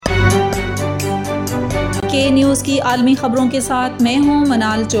کے نیوز کی عالمی خبروں کے ساتھ میں ہوں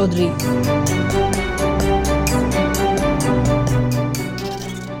منال چودھری۔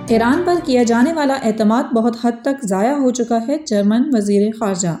 ایران پر کیا جانے والا اعتماد بہت حد تک ضائع ہو چکا ہے۔ جرمن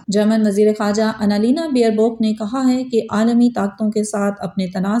وزیر خارجہ انالینا بیئربوک نے کہا ہے کہ عالمی طاقتوں کے ساتھ اپنے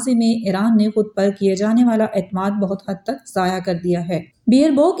تنازع میں ایران نے خود پر کیے جانے والا اعتماد بہت حد تک ضائع کر دیا ہے۔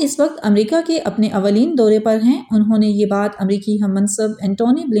 بیئربوک اس وقت امریکہ کے اپنے اولین دورے پر ہیں۔ انہوں نے یہ بات امریکی ہم منصب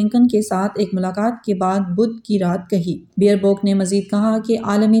اینٹونی بلنکن کے ساتھ ایک ملاقات کے بعد بدھ کی رات کہی۔ بیئربوک نے مزید کہا کہ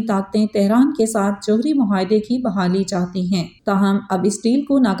عالمی طاقتیں تہران کے ساتھ جوہری معاہدے کی بحالی چاہتی ہیں، تاہم اب اس ڈیل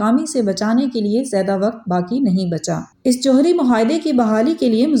کو ناکامی سے بچانے کے لیے زیادہ وقت باقی نہیں بچا۔ اس جوہری معاہدے کی بحالی کے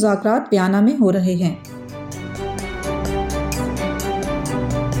لیے مذاکرات ویانا میں ہو رہے ہیں۔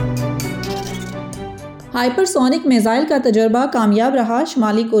 ہائپر سونک میزائل کا تجربہ کامیاب رہا،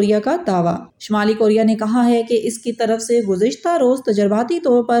 شمالی کوریا کا دعویٰ۔ شمالی کوریا نے کہا ہے کہ اس کی طرف سے گزشتہ روز تجرباتی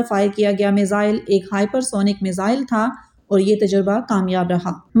طور پر فائر کیا گیا میزائل ایک ہائپر سونک میزائل تھا اور یہ تجربہ کامیاب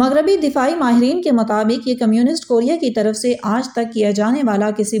رہا۔ مغربی دفاعی ماہرین کے مطابق یہ کمیونسٹ کوریا کی طرف سے آج تک کیا جانے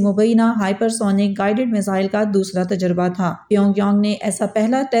والا کسی مبینہ ہائپر سونک گائیڈڈ میزائل کا دوسرا تجربہ تھا۔ پیونگ یانگ نے ایسا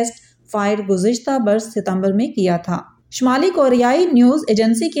پہلا ٹیسٹ فائر گزشتہ برس ستمبر میں کیا تھا۔ شمالی کوریائی نیوز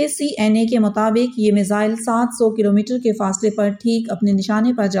ایجنسی کے CNA کے مطابق یہ میزائل 700 کلومیٹر کے فاصلے پر ٹھیک اپنے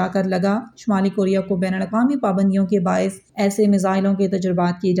نشانے پر جا کر لگا۔ شمالی کوریا کو بین الاقوامی پابندیوں کے باعث ایسے میزائلوں کے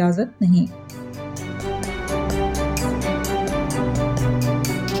تجربات کی اجازت نہیں۔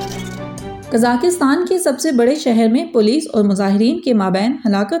 قزاقستان کے سب سے بڑے شہر میں پولیس اور مظاہرین کے مابین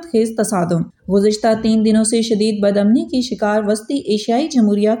ہلاکت خیز تصادم۔ گزشتہ 3 دنوں سے شدید بدامنی کی شکار وسطی ایشیائی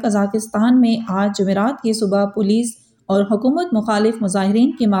جمہوریہ قزاقستان میں آج جمعرات کی صبح پولیس اور حکومت مخالف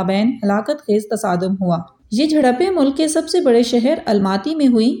مظاہرین کے مابین ہلاکت خیز تصادم ہوا۔ یہ جھڑپیں ملک کے سب سے بڑے شہر الماتی میں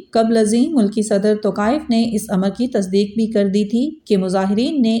ہوئی۔ قبل ازیں ملکی صدر توقائف نے اس امر کی تصدیق بھی کر دی تھی کہ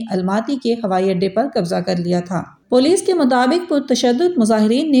مظاہرین نے الماتی کے ہوائی اڈے پر قبضہ کر لیا تھا۔ پولیس کے مطابق پرتشدد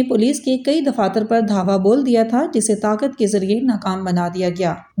مظاہرین نے پولیس کے کئی دفاتر پر دھاوا بول دیا تھا، جسے طاقت کے ذریعے ناکام بنا دیا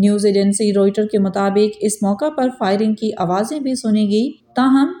گیا۔ نیوز ایجنسی روئٹر کے مطابق اس موقع پر فائرنگ کی آوازیں بھی سنی گئی،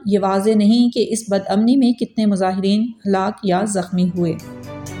 تاہم یہ واضح نہیں کہ اس بدامنی میں کتنے مظاہرین ہلاک یا زخمی ہوئے۔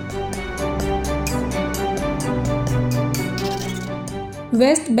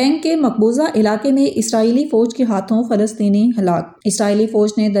 ویسٹ بینک کے مقبوضہ علاقے میں اسرائیلی فوج کے ہاتھوں فلسطینی ہلاک۔ اسرائیلی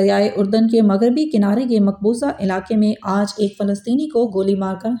فوج نے دریائے اردن کے مغربی کنارے کے مقبوضہ علاقے میں آج ایک فلسطینی کو گولی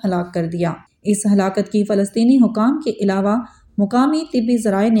مار کر ہلاک کر دیا۔ اس ہلاکت کی فلسطینی حکام کے علاوہ مقامی طبی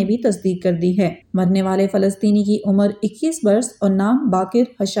ذرائع نے بھی تصدیق کر دی ہے۔ مرنے والے فلسطینی کی عمر 21 برس اور نام باقر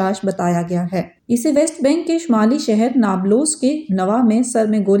حشاش بتایا گیا ہے۔ اسے ویسٹ بینک کے شمالی شہر نابلوس کے نواح میں سر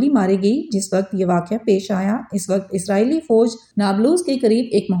میں گولی ماری گئی جس وقت یہ واقعہ پیش آیا۔ اس وقت اسرائیلی فوج نابلوس کے قریب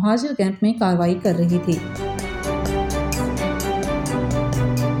ایک مہاجر کیمپ میں کارروائی کر رہی تھی۔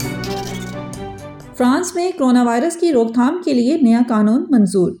 فرانس میں کرونا وائرس کی روک تھام کے لیے نیا قانون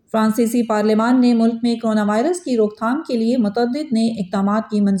منظور۔ فرانسیسی پارلیمان نے ملک میں کرونا وائرس کی روک تھام کے لیے متعدد نئے اقدامات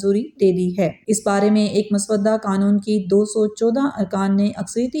کی منظوری دے دی ہے۔ اس بارے میں ایک مسودہ قانون کی 214 ارکان نے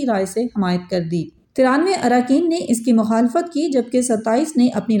اکثریتی رائے سے حمایت کر دی۔ 93 اراکین نے اس کی مخالفت کی جبکہ 27 نے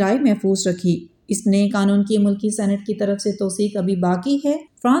اپنی رائے محفوظ رکھی۔ اس نئے قانون کی ملکی سینٹ کی طرف سے توثیق ابھی باقی ہے۔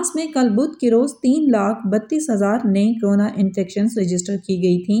 فرانس میں کل بدھ کے روز 3,32,000 نئے کرونا انفیکشنز رجسٹر کی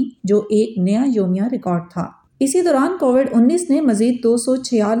گئی تھیں، جو ایک نیا یومیہ ریکارڈ تھا۔ اسی دوران کووڈ-19 نے مزید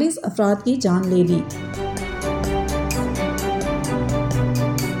 246 افراد کی جان لے لی۔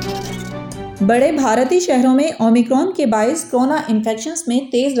 بڑے بھارتی شہروں میں اومیکرون کے باعث کرونا انفیکشنز میں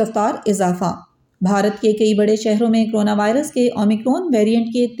تیز رفتار اضافہ۔ بھارت کے کئی بڑے شہروں میں کرونا وائرس کے اومیکرون ویریئنٹ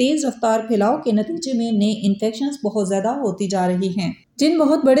کے تیز رفتار پھیلاؤ کے نتیجے میں نئے انفیکشنز بہت زیادہ ہوتی جا رہی ہیں۔ جن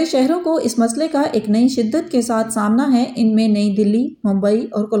بہت بڑے شہروں کو اس مسئلے کا ایک نئی شدت کے ساتھ سامنا ہے، ان میں نئی دلی، ممبئی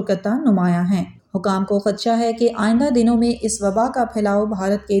اور کولکتہ نمایاں ہیں۔ حکام کو خدشہ ہے کہ آئندہ دنوں میں اس وبا کا پھیلاؤ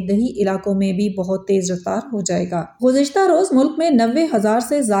بھارت کے دیہی علاقوں میں بھی بہت تیز رفتار ہو جائے گا۔ گزشتہ روز ملک میں 90,000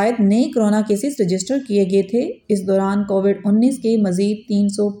 سے زائد نئے کرونا کیسز رجسٹر کیے گئے تھے۔ اس دوران کووڈ-19 کے مزید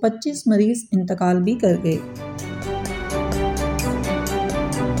 325 مریض انتقال بھی کر گئے۔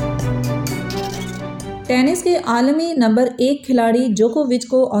 ٹینس کے عالمی نمبر 1 کھلاڑی جوکووچ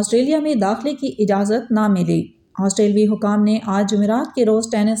کو آسٹریلیا میں داخلے کی اجازت نہ ملی۔ آسٹریلوی حکام نے آج جمعرات کے روز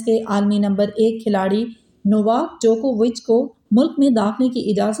ٹینس کے عالمی نمبر 1 کھلاڑی نوواک جوکووچ کو ملک میں داخلے کی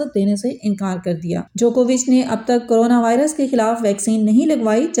اجازت دینے سے انکار کر دیا۔ جوکووچ نے اب تک کرونا وائرس کے خلاف ویکسین نہیں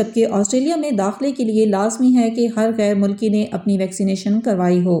لگوائی، جبکہ آسٹریلیا میں داخلے کے لیے لازمی ہے کہ ہر غیر ملکی نے اپنی ویکسینیشن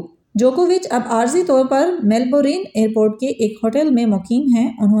کروائی ہو۔ جوکووچ اب عارضی طور پر میلبورن ایئرپورٹ کے ایک ہوٹل میں مقیم ہیں۔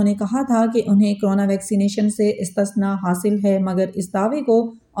 انہوں نے کہا تھا کہ انہیں کرونا ویکسینیشن سے استثناء حاصل ہے، مگر اس دعوے کو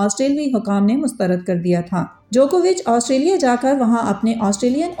آسٹریلوی حکام نے مسترد کر دیا تھا۔ جوکووچ آسٹریلیا جا کر وہاں اپنے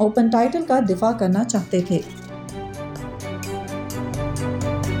آسٹریلین اوپن ٹائٹل کا دفاع کرنا چاہتے تھے۔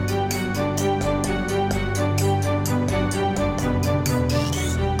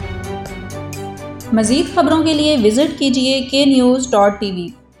 مزید خبروں کے لیے وزٹ کیجیے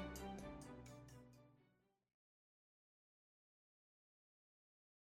knews.tv۔